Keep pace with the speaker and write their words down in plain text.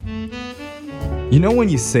You know when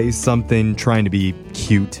you say something trying to be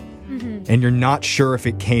cute and you're not sure if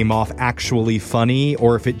it came off actually funny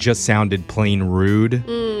or if it just sounded plain rude?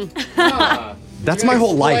 That's my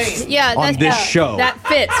whole life on this show. That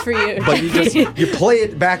fits for you. But you play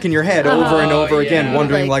it back in your head over and over again,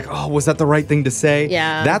 wondering like, oh, was that the right thing to say?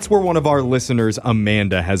 Yeah. That's where one of our listeners,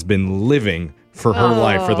 Amanda, has been living for her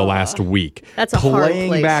life for the last week. That's a hard Playing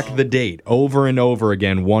place. back the date over and over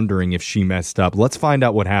again, wondering if she messed up. Let's find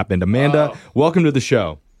out what happened. Amanda, welcome to the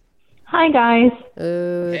show. Hi, guys.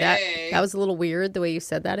 That was a little weird the way you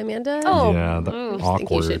said that, Amanda. Yeah, I think you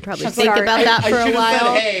awkward. should probably think about that for a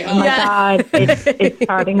while. Oh, my God. It's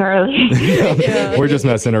starting early. We're just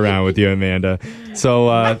messing around with you, Amanda.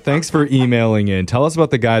 So thanks for emailing in. Tell us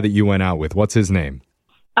about the guy that you went out with. What's his name?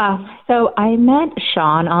 So I met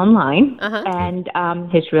Sean online, and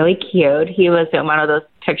he's really cute. He was in one of those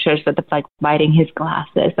pictures with the, like, biting his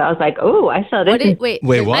glasses. So I was like, oh, I saw this. Wait,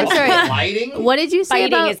 what? I'm sorry. Biting? What did you say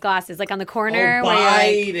Biting about his glasses, like on the corner. Oh, where you're like,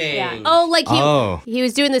 biting. yeah. Oh, like he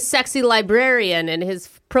was doing the sexy librarian in his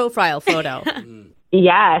profile photo.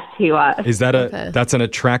 Yes, he was. Is that that's an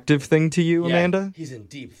attractive thing to you, Amanda? He's in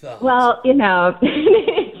deep thought. Well,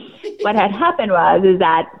 what had happened is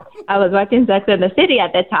that I was watching Sex and the City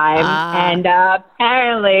at the time, and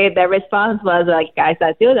apparently the response was like, guys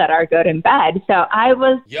that do that are good in bed. So I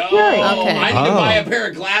was curious. I need to buy a pair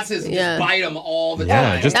of glasses and just bite them all the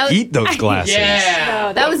time. Just eat those glasses.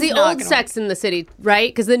 That was the old Sex in the City, right?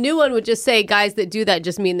 Because the new one would just say guys that do that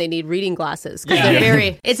just mean they need reading glasses. Because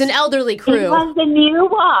they're it's an elderly crew. It was the new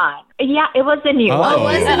one. Yeah, it was the new one. Oh,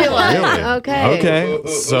 it was the new one. Really? Okay. Okay.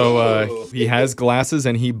 So he has glasses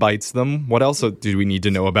and he bites them. What else do we need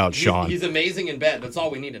to know about Sean? He's amazing in bed. That's all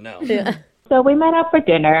we need to know. So we met up for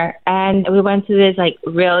dinner, and we went to this like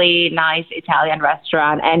really nice Italian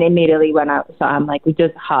restaurant, and immediately when I saw him, like we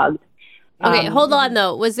just hugged. Okay, hold on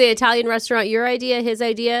though. Was the Italian restaurant your idea, his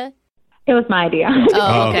idea? It was my idea.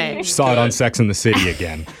 Oh, okay. Saw it on Sex and the City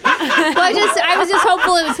again. Well, I was just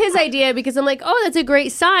hopeful it was his idea because I'm like, oh, that's a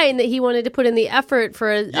great sign that he wanted to put in the effort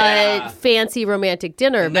for a fancy romantic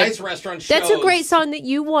dinner. Nice restaurant That's a shows. great sign that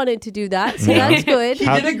you wanted to do that, so that's good. He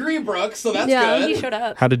did agree, Brooke, so that's good. He showed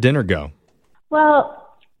up. How did dinner go?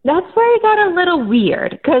 Well, that's where it got a little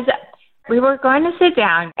weird because we were going to sit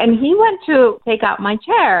down, and he went to take out my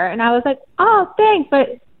chair, and I was like, oh, thanks,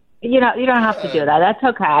 but you don't have to do that. That's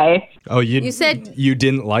okay. Oh, you said you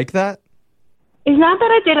didn't like that? It's not that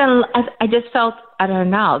I didn't. I just felt, I don't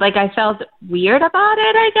know. Like, I felt weird about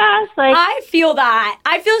it, I guess. Like, I feel that.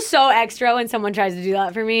 I feel so extra when someone tries to do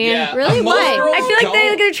that for me. Yeah. Really? Most Why? girls I feel like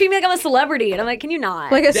don't. they treat me like I'm a celebrity. And I'm like, can you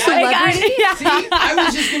not? Like a celebrity? See, I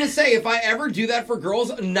was just going to say, if I ever do that for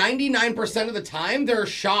girls, 99% of the time, they're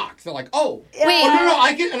shocked. They're like, oh, Wait. no,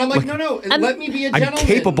 I can. And I'm like, no, let me be a gentleman. I'm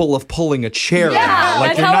capable of pulling a chair Yeah, out. Like,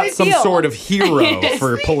 that's you're how not I some feel. sort of hero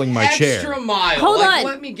for pulling my chair. Extra mile. Hold like,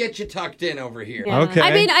 on. let me get you tucked in over here. Yeah. Okay.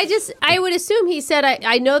 I mean, I would assume he said,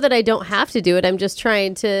 I know that I don't have to do it. I'm just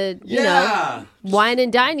trying to, you know, wine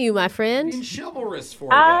and dine you, my friend. Being chivalrous for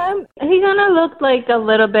you. he kind of looked like a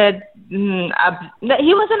little bit, he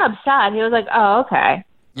wasn't upset. He was like, oh, okay.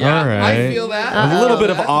 Yeah, All right. I feel that. A little bit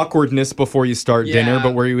of awkwardness before you start dinner,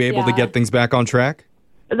 but were you able to Yeah. get things back on track?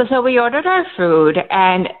 So we ordered our food,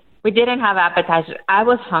 and we didn't have appetizers. I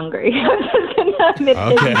was hungry. I was just gonna admit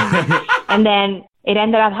Okay. And then it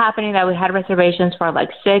ended up happening that we had reservations for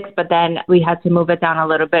like 6, but then we had to move it down a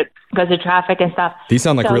little bit because of traffic and stuff. These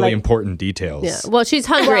sound like So, really important details. Yeah. Well, she's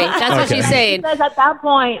hungry. That's what she's saying. Because at that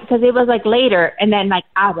point, because it was like later, and then like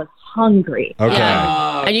I was hungry. Okay.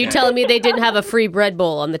 Yeah. And you telling me they didn't have a free bread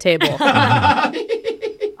bowl on the table?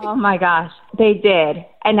 Oh my gosh, they did.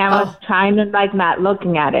 And I was trying to like not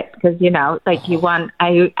looking at it because, like you want,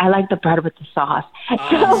 I like the bread with the sauce.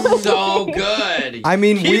 So good. I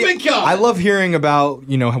mean, Keep it going. I love hearing about,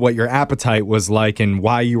 what your appetite was like and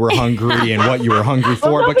why you were hungry and what you were hungry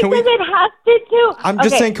for. Well, no, but can we? because it has to too. I'm just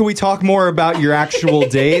Okay. saying, can we talk more about your actual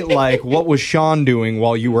date? Like, what was Sean doing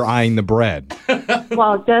while you were eyeing the bread?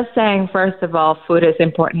 Well, just saying, first of all, food is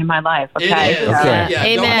important in my life. It Okay. is. Okay. Yeah,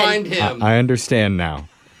 Amen. don't mind him. I understand now.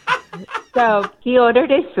 So he ordered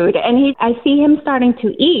his food, and I see him starting to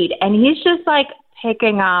eat, and he's just like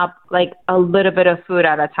picking up like a little bit of food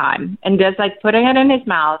at a time, and just like putting it in his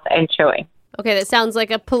mouth and chewing. Okay, that sounds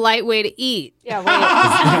like a polite way to eat. Yeah, wait.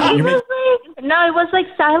 It was like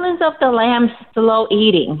Silence of the Lambs, slow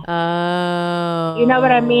eating. Oh. You know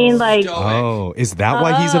what I mean? Like, Oh, is that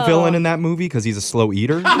why he's a villain in that movie? Because he's a slow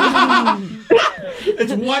eater?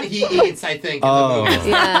 It's what he eats, I think, in the movie.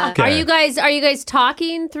 Yeah. Okay. Are you guys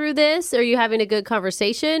talking through this? Are you having a good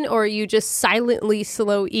conversation, or are you just silently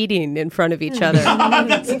slow eating in front of each other?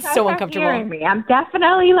 It's so uncomfortable. Hearing me. I'm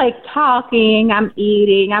definitely like talking, I'm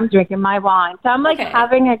eating, I'm drinking my wine. So I'm like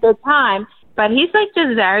having a good time. But he's like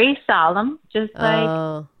just very solemn, just like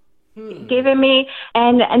Oh. giving me,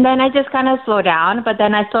 and then I just kind of slow down. But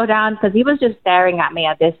then I slow down because he was just staring at me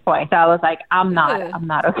at this point. So I was like, I'm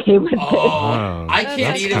not okay with this. Oh, I can't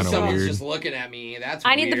that's eat if kinda someone's weird. just looking at me. That's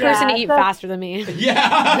I need the weird. person to Yeah, eat so- faster than me.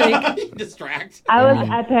 Yeah. Distract. I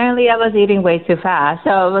was eating way too fast.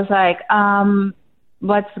 So it was like,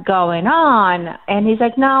 what's going on? And he's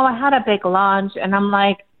like, no, I had a big lunch. And I'm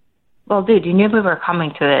like, well, dude, you knew we were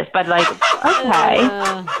coming to this, but like, okay.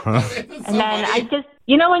 And then I just,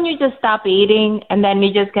 when you just stop eating and then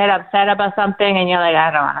you just get upset about something and you're like,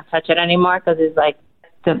 I don't want to touch it anymore because it's like,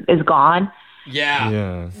 it's gone.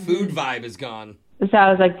 Yeah. Food vibe is gone. So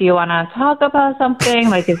I was like, do you want to talk about something?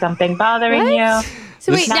 Like, is something bothering you?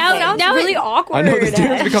 So wait, This now Sounds really awkward. I know this dude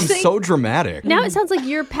has become so dramatic. now it sounds like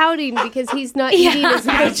you're pouting because he's not eating as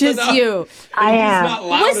much as enough. you. I He's am. not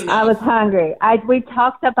loud enough. I was hungry. We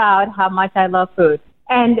talked about how much I love food.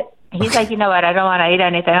 And he's like, you know what? I don't want to eat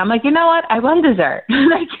anything. I'm like, you know what? I want dessert.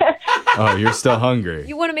 Like, Oh, you're still hungry.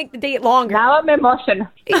 You want to make the date longer. now I'm emotional.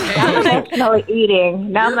 I'm emotionally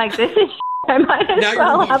eating. Now I'm like, this is I might as Now you're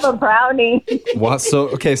well have a brownie. What? So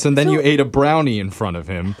then you ate a brownie in front of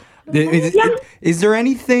him. Is there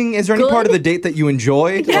any part of the date that you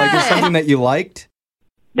enjoyed? Like, is something that you liked?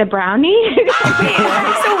 The brownie? So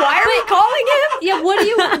why are we calling him? Yeah, what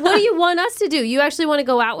do you want us to do? You actually want to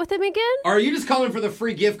go out with him again? Or are you just calling for the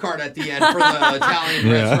free gift card at the end for the Italian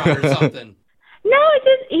restaurant or something? No, it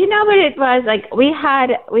just what it was like. We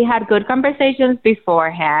had good conversations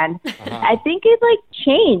beforehand. I think it like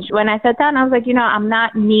changed when I sat down. I was like, I'm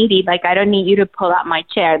not needy. Like, I don't need you to pull out my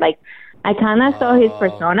chair. Like, I kind of saw his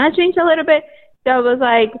persona change a little bit. So it was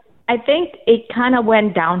like, I think it kind of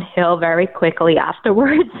went downhill very quickly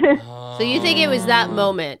afterwards. So you think it was that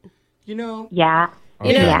moment? Yeah.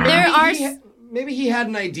 Maybe he had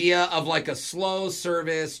an idea of like a slow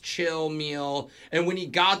service, chill meal, and when he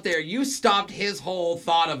got there, you stopped his whole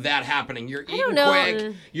thought of that happening. You're eating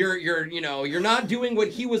quick. You're not doing what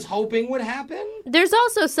he was hoping would happen. There's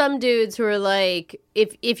also some dudes who are like,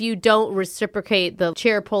 if you don't reciprocate the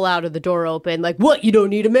chair pull out or the door open, like, what, you don't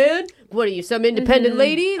need a man? What are you, some independent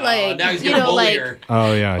lady? Like, now he's gonna bully her.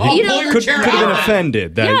 Oh yeah, Oh, he pull your could chair have been out.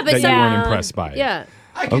 offended that you weren't impressed by it. Yeah.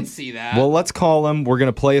 I can see that. Well, let's call him. We're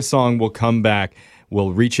gonna play a song. We'll come back.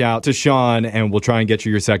 We'll reach out to Sean and we'll try and get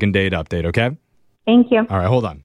you your second date update. Okay? Thank you. All right, hold on.